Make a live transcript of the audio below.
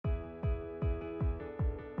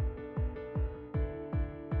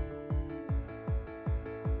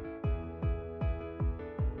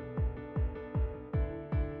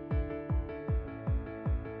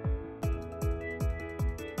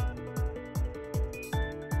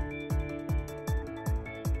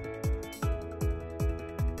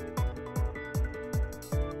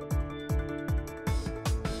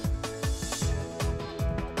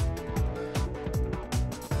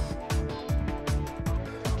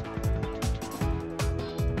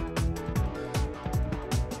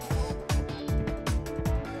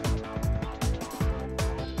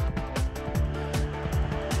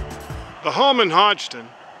The home in Hodgson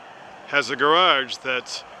has a garage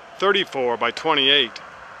that's 34 by 28.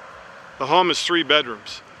 The home is 3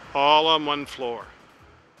 bedrooms, all on one floor.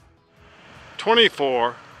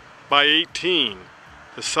 24 by 18,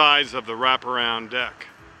 the size of the wraparound deck.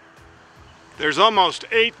 There's almost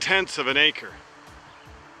 8/10 of an acre.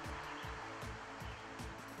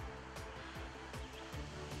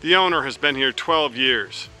 The owner has been here 12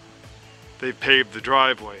 years. They've paved the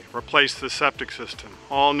driveway, replaced the septic system,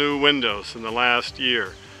 all new windows in the last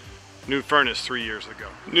year, new furnace 3 years ago,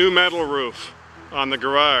 new metal roof on the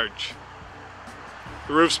garage.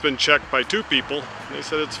 The roof's been checked by 2 people, and they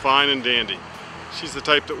said it's fine and dandy. She's the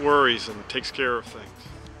type that worries and takes care of things.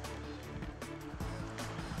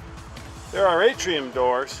 There are atrium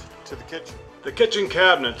doors to the kitchen. The kitchen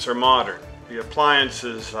cabinets are modern. The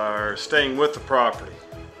appliances are staying with the property,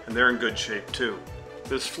 and they're in good shape too.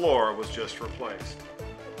 This floor was just replaced.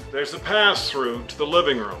 There's a pass-through to the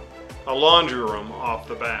living room, a laundry room off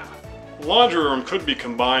the bath. The laundry room could be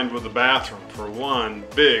combined with the bathroom for one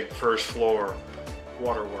big first floor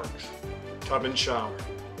waterworks, tub and shower.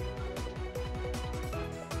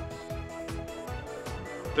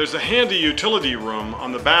 There's a handy utility room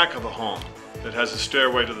on the back of the home that has a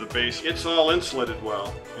stairway to the base. It's all insulated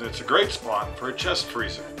well, and it's a great spot for a chest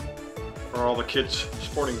freezer for all the kids'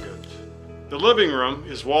 sporting goods. The living room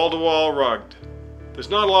is wall-to-wall rugged. There's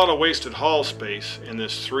not a lot of wasted hall space in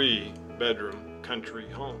this 3-bedroom country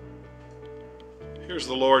home. Here's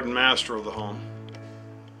the lord and master of the home.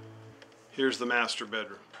 Here's the master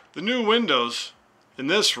bedroom. The new windows in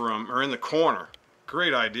this room are in the corner.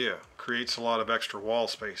 Great idea. Creates a lot of extra wall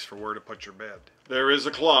space for where to put your bed. There is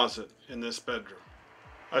a closet in this bedroom.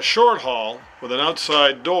 A short hall with an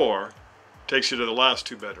outside door takes you to the last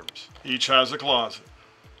 2 bedrooms. Each has a closet.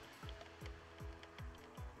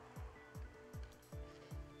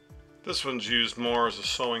 This one's used more as a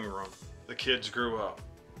sewing room. The kids grew up.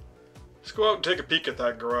 Let's go out and take a peek at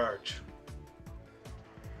that garage.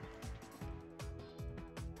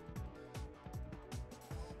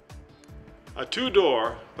 A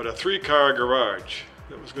 2-door, but a 3-car garage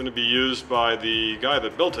that was going to be used by the guy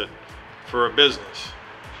that built it for a business.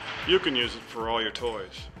 You can use it for all your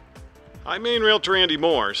toys. I'm Maine Realtor Andy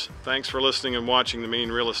Mooers. Thanks for listening and watching the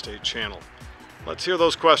Maine Real Estate channel. Let's hear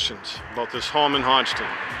those questions about this home in Hodgson.